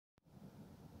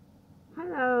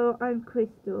Hello, I'm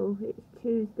Crystal. It's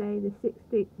Tuesday the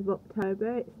 16th of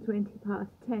October. It's 20 past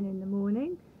 10 in the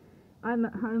morning. I'm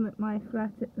at home at my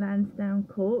flat at Lansdowne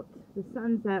Court. The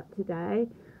sun's out today.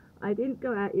 I didn't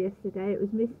go out yesterday. It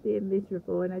was misty and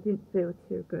miserable and I didn't feel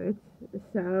too good.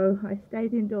 So I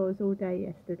stayed indoors all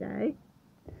day yesterday.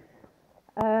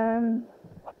 I'm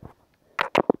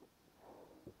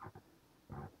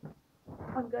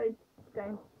going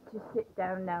to sit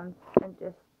down now and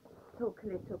just talk a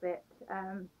little bit.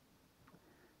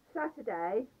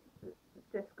 Saturday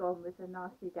just gone was a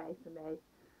nasty day for me.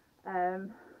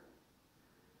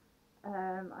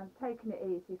 I'm taking it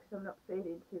easy because I'm not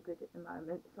feeling too good at the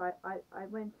moment. So I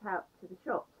went out to the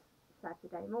shops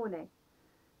Saturday morning.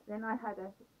 Then I had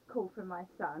a call from my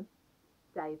son,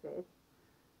 David,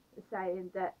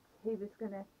 saying that he was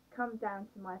going to come down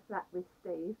to my flat with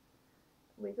Steve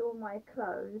with all my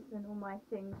clothes and all my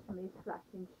things from his flat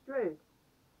in Strood.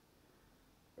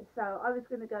 So I was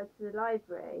going to go to the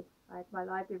library. I had my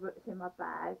library books in my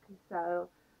bag, so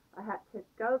I had to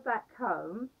go back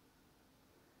home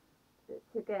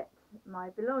to get my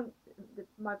belongings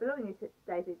that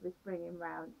David was bringing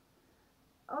round.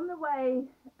 On the way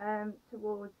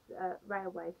towards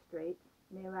Railway Street,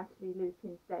 near Ashley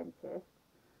Luton's dentist,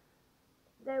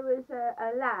 there was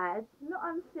a lad, not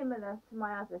unsimilar to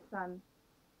my other son,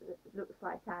 that looks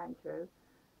like Andrew,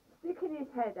 sticking his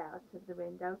head out of the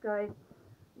window going,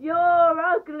 "You're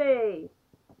ugly!"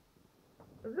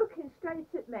 Looking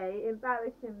straight at me,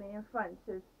 embarrassing me in front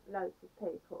of loads of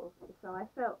people. So I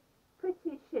felt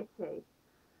pretty shitty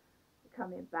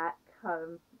coming back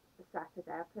home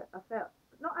Saturday. I felt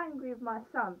not angry with my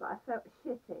son, but I felt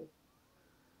shitty.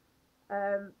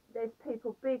 There's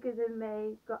people bigger than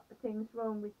me, got things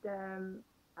wrong with them,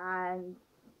 and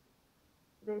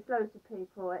there's loads of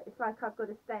people. It's like I've got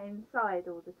to stay inside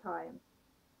all the time.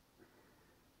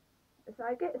 So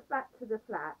I get back to the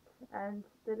flat, and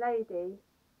the lady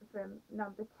from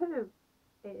number 2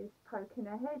 is poking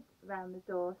her head round the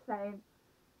door saying,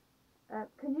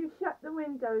 "Can you shut the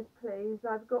windows please?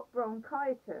 I've got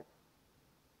bronchitis."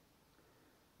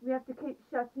 We have to keep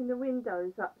shutting the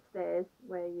windows upstairs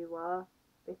where you are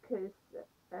because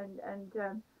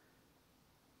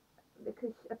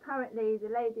because apparently the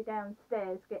lady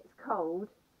downstairs gets cold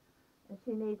and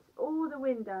she needs all the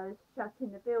windows shut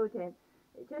in the building.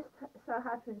 It just so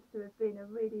happens to have been a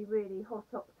really, really hot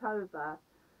October,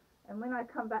 and when I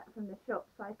come back from the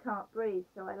shops I can't breathe,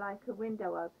 so I like a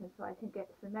window open so I can get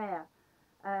some air.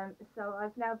 So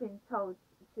I've now been told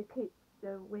to keep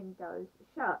the windows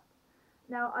shut.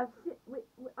 Now I've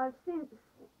since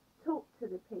talked to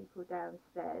the people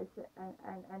downstairs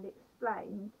and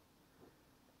explained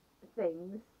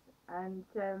things, and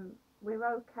we're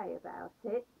okay about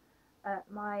it.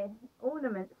 My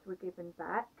ornaments were given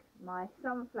back. My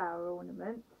sunflower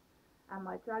ornament and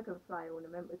my dragonfly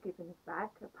ornament were given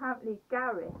back. Apparently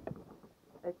Gareth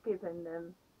had given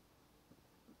them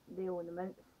the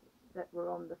ornaments that were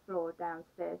on the floor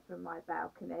downstairs from my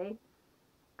balcony,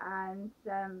 and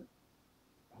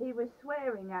he was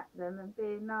swearing at them and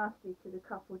being nasty to the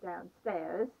couple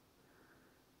downstairs.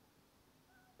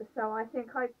 So I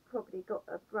think I probably got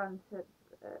a brunt of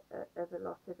a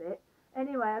lot of it.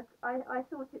 Anyway, I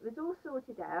thought it was all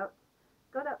sorted out,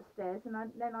 got upstairs,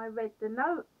 and then I read the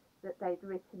note that they'd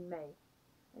written me.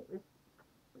 It was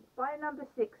by number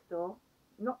 6 door,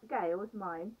 not Gail's,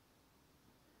 mine.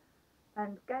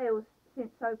 And Gail's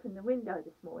since opened the window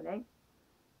this morning.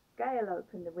 Gail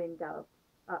opened the window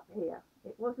up here.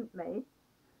 It wasn't me.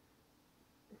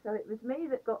 So it was me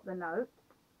that got the note.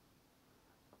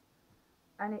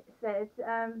 And it said,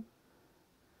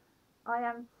 "I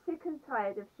am sick and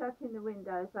tired of shutting the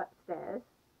windows upstairs.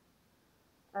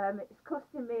 It's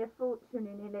costing me a fortune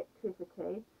in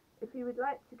electricity. If you would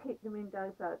like to keep the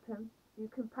windows open, you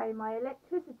can pay my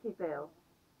electricity bill."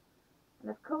 And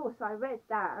of course I read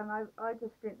that and I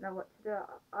just didn't know what to do.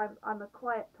 I'm a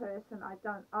quiet person, I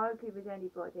don't argue with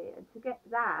anybody, and to get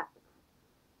that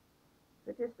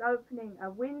for just opening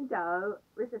a window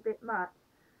was a bit much.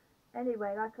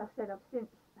 Anyway, like I said, I've since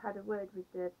had a word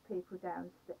with the people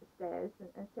downstairs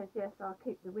and said yes, I'll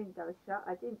keep the windows shut.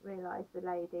 I didn't realise the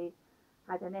lady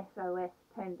had an SOS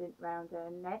pendant round her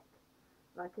neck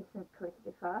like a St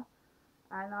Christopher,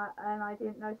 and I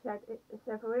didn't know she had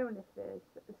several illnesses.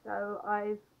 So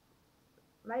I've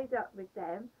made up with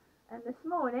them, and this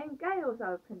morning Gail's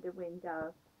opened a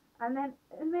window, and then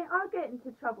I'll get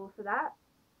into trouble for that,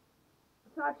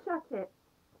 so I've shut it.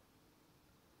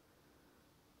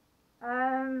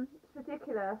 It's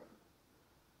ridiculous.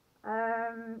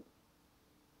 I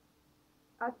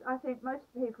think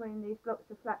most people in these blocks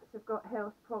of flats have got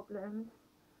health problems.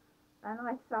 and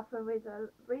I suffer with a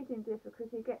breathing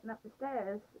difficulty getting up the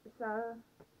stairs. So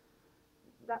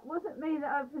that wasn't me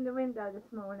that opened the window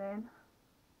this morning.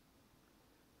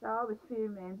 So I was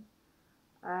fuming.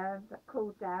 That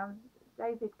cooled down.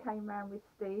 David came round with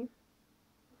Steve.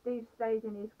 Steve stayed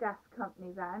in his gas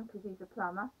company van because he's a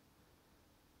plumber.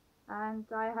 And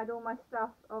I had all my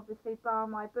stuff, obviously, bar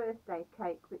my birthday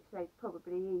cake, which they'd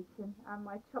probably eaten, and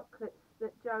my chocolates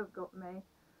that Joe got me.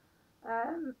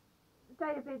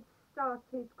 David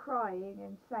started crying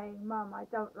and saying, "Mum, I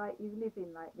don't like you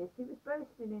living like this." He was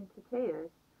bursting into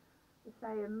tears,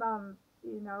 saying, "Mum,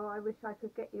 you know, I wish I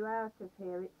could get you out of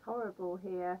here. It's horrible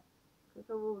here because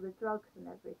of all the drugs and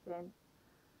everything."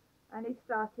 And he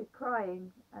started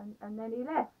crying, and then he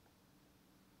left.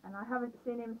 And I haven't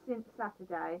seen him since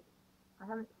Saturday. I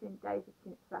haven't seen David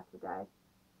since Saturday.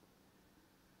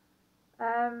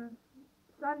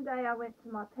 Sunday I went to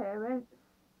my parents,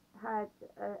 had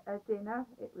a dinner.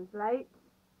 It was late.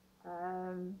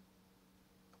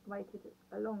 Waited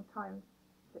a long time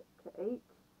to eat.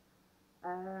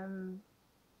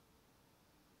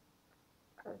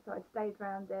 So I stayed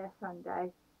round there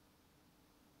Sunday,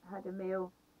 had a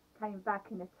meal, came back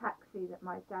in a taxi that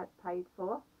my dad paid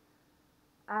for.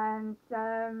 And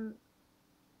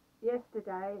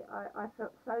yesterday I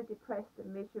felt so depressed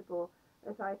and miserable.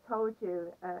 As I told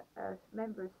you, a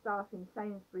member of staff in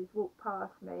Sainsbury's walked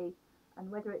past me,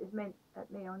 and whether it was meant at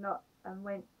me or not, and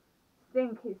went,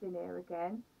 "Stink is in here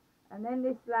again." And then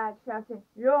this lad shouting,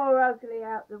 "You're ugly,"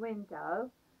 out the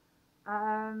window.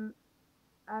 And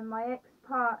my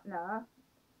ex-partner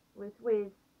was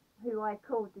with, who I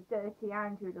called the Dirty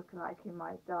Andrew lookalike in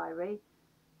my diary,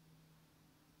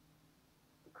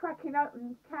 cracking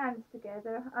open cans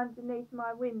together underneath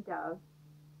my window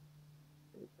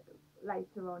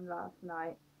later on last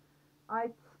night.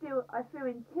 I feel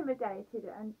intimidated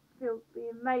and feel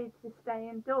being made to stay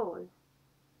indoors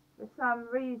for some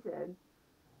reason.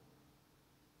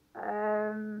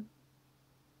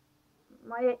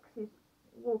 My ex is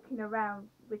walking around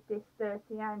with this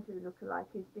Dirty Andrew lookalike.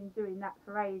 He's been doing that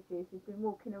for ages. He's been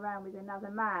walking around with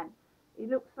another man. He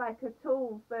looks like a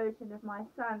tall version of my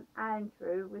son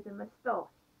Andrew with a moustache.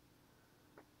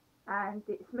 And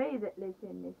it's me that lives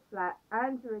in this flat.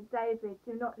 Andrew and David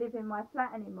do not live in my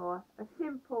flat anymore. A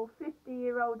simple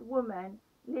 50-year-old woman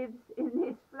lives in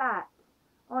this flat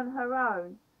on her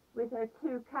own with her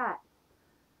 2 cats.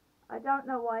 I don't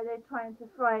know why they're trying to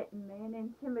frighten me and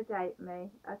intimidate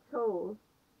me at all.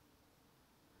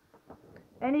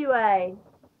 Anyway,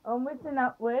 onwards and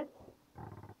upwards.